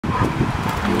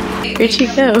Where'd she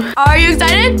go? Are you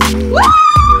excited? Woo!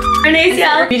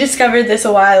 We discovered this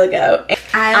a while ago.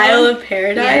 Isle of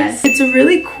Paradise. Yes. It's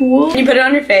really cool. You put it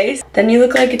on your face, then you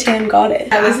look like a tan goddess.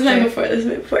 This is my before, this is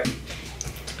my before.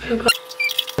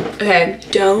 Okay,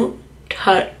 don't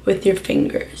cut with your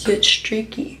fingers. It's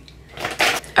streaky.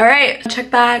 All right, check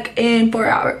back in 4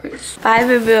 hours. Bye,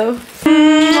 boo-boo.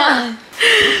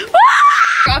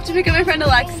 We're off to pick up my friend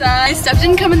Alexa. My stuff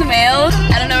didn't come in the mail.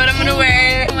 I don't know what I'm gonna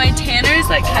wear. My tanner is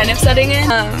like kind of setting in.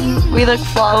 We look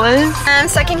flawless. I'm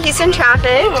stuck in Houston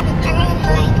traffic.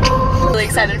 Really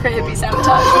excited for Hippie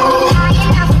Sabotage.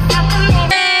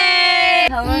 Hey!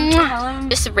 Hello.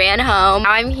 Just ran home.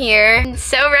 Now I'm here. I'm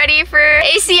so ready for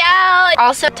ACL.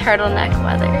 Also turtleneck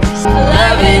weather.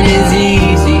 Loving is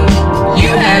easy. You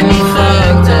had me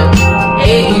fucked up.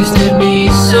 It used to be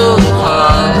so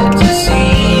hard to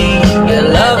see. Your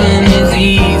loving is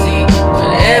easy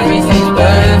when everything's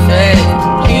perfect.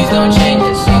 Please don't change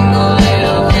a single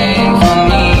little thing for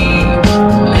me.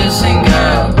 Listen,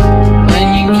 girl, when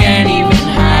you can't even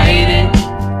hide it,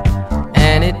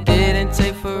 and it didn't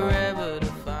take forever to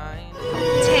find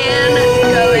it. Tan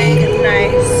going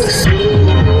nice.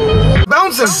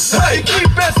 Bouncing. Hey, keep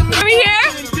passing me. Are we here?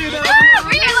 Ah,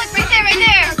 we're here, look, right there, right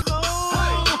there.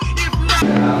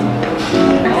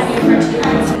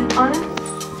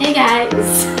 Hey guys,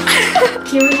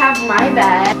 here we have my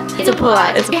bed. It's a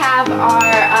pull-out. We have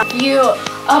our view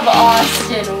of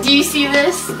Austin. Do you see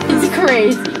this? It's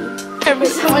crazy.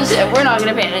 There's so much. We're not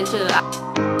gonna pay attention to that.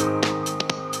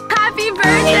 Happy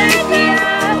birthday, Mia!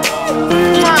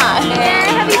 Yeah,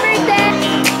 happy birthday!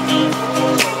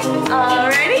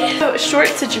 Alrighty. So, short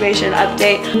situation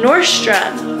update.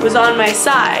 Nordstrom was on my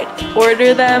side.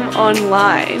 Order them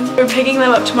online. We're picking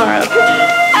them up tomorrow.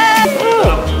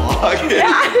 Yeah,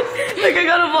 like I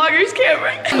got a vlogger's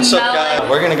camera. What's up, guys?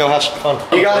 We're gonna go have some fun.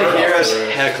 You gotta hear us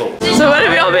heckle. So what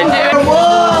have y'all been doing?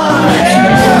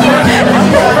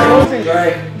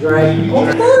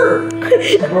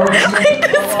 Like,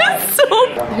 this is so...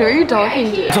 Who are you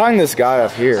talking to? I'm talking to this guy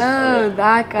up here. Oh,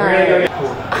 that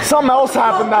guy. Something else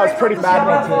happened that was pretty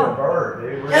bad too.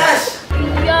 Yes!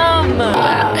 Yum!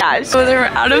 Yeah, so they were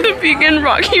out of the vegan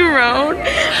Rocky Road.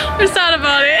 We're sad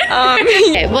about it.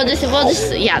 Okay, we'll just,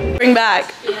 yeah. Bring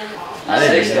back.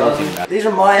 These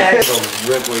are my actual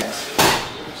Ripley's.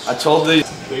 I told these.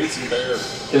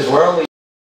 Because we're only.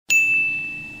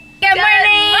 Good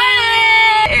morning!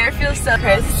 The air feels so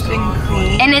crisp and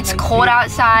clean. And it's cold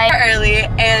outside. Early,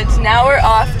 and now we're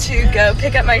off to go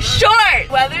pick up my shorts.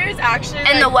 Weather is actually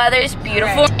And the weather's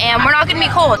beautiful. And we're not gonna be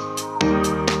cold.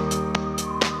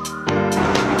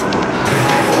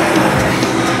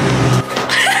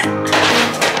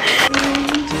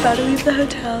 About to leave the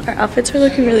hotel. Our outfits are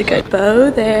looking really good.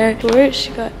 Bow there. Shorts,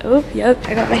 she got, oh, yep.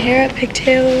 I got my hair up,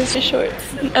 pigtails,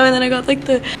 shorts. Oh, and then I got like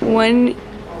the one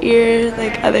ear,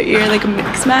 like other ear, like a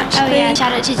mix match Oh thing. yeah,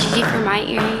 shout out to Gigi for my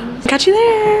earrings. Catch you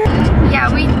there.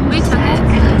 Yeah, we took it.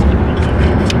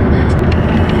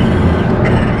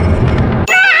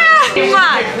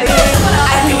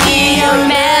 I can give you a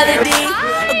melody,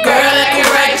 a girl that can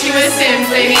write you a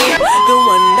symphony, the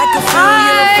one that can fill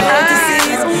your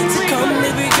fantasies. So come,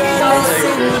 baby girl,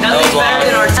 listen. Nothing's better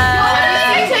than our.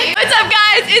 What's up,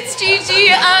 guys? It's Gigi.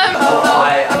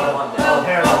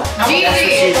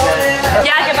 Gigi.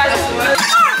 Yeah, get back to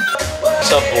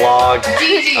What's up, vlog?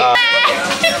 Gigi.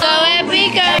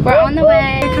 We're on the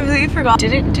way. I completely forgot.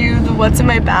 Didn't do the what's in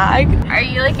my bag. Are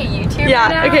you like a YouTuber Yeah,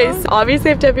 now? okay, so obviously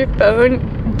I have to have your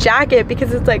phone jacket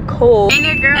because it's like cold. Dang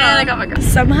it, girl. And I got my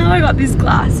glasses. Somehow I got these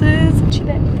glasses.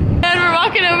 And we're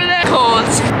walking over there. Cold.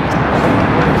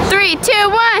 3, 2,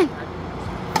 1.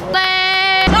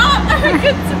 Play. Oh,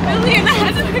 it's really in the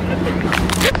head.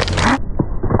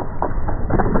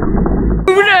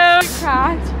 Oh no.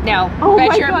 Cracked. No. Oh Bet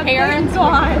my your God, parents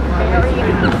thank God.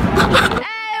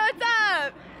 Hey, what's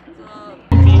up?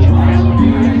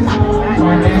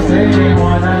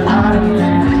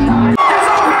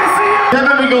 That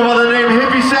let me go by the name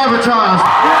Hippie Sabotage.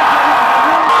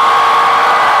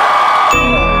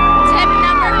 Tip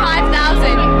number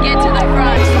 5,000. Get to the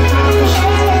front.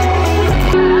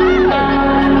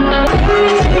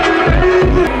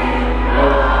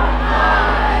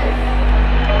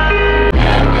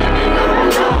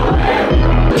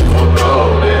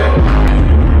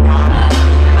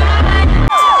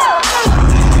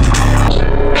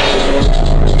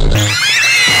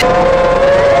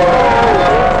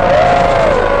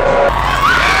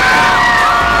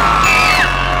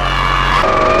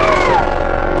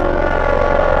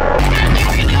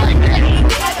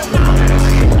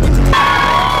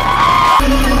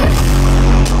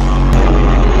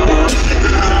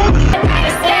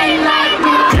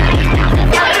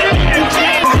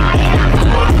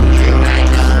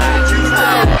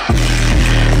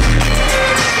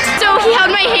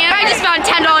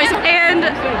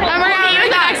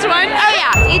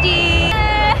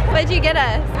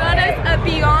 us a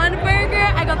Beyond Burger.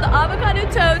 I got the avocado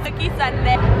toast cookie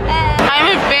sundae. I'm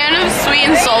a fan of sweet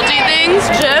and salty things,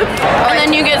 chip, and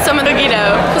then you get some of the cookie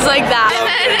dough, just like that.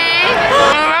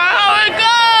 How it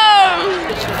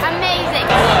goes! Amazing.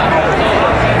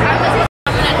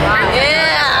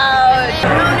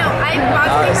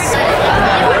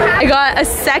 I got a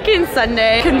second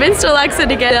sundae. Convinced Alexa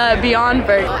to get a Beyond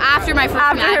Burger. After my first,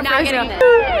 I'm not getting this.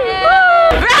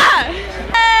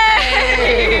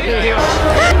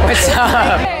 What's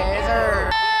up?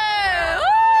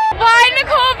 Why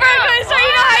Nicole Burgos? Are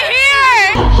you not here?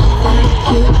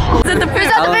 Is it the food? Is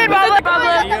that the food,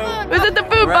 Bubba? Is it the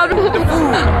food, Bubba?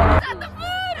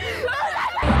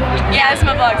 Yeah, it's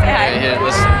my vlog. Say hi. Yeah,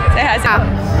 listen. Say hi.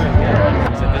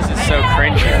 This is so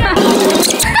cringy.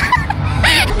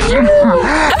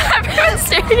 Everyone's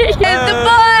staring at you. It's the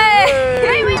boy!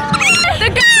 The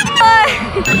good boy!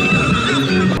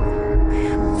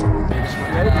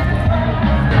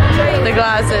 The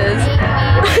glasses.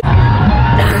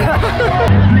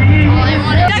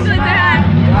 Declan, say hi.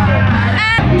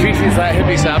 Is that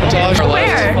Hippie Sabotage?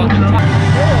 Where?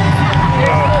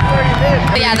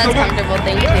 Yeah, that's comfortable.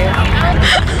 Thank you.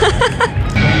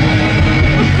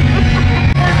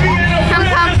 Come.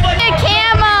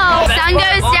 Camo. Sun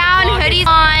goes down. Hoodies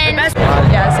on.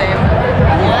 Yeah, same.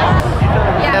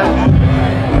 Yeah.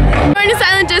 We're going to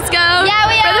Silent Disco. Yeah,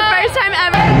 we for are. the first time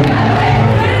ever.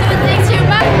 Thanks too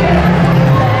much.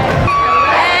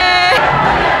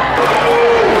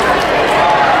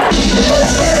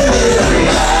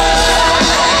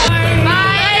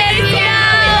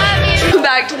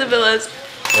 Back to the villas.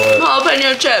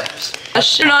 Jalapeno chips.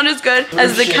 Not as good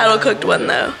as the kettle cooked one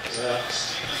though.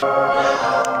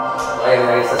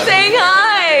 Saying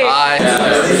hi. Hi.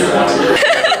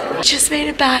 Just made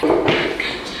it back.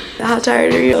 How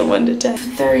tired are you on 1 to 10?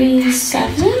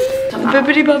 37.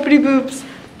 Bippity boppity boobs.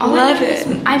 Love it.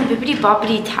 I'm bippity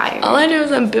boppity tired. All I know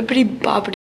is I'm bippity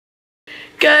boppity.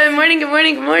 Good morning, good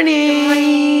morning, good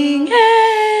morning.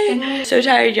 Yay. So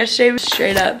tired. Yesterday was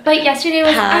straight up. But yesterday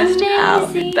was Passed out.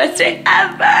 amazing. Best day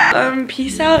ever.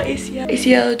 Peace out, ACL.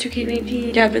 ACL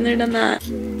 2K19. Yeah, I've been there, done that.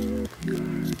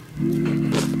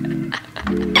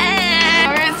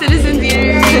 We're at Citizen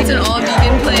Theater. It's an all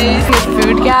vegan place with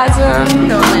foodgasm.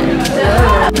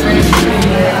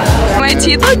 My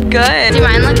teeth look good. Do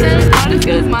mine look good? Not as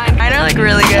good as mine. Mine are like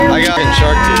really good. I got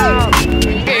shark teeth.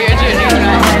 Okay, you're doing it.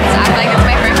 Act like it's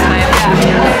my first time.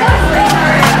 Yeah.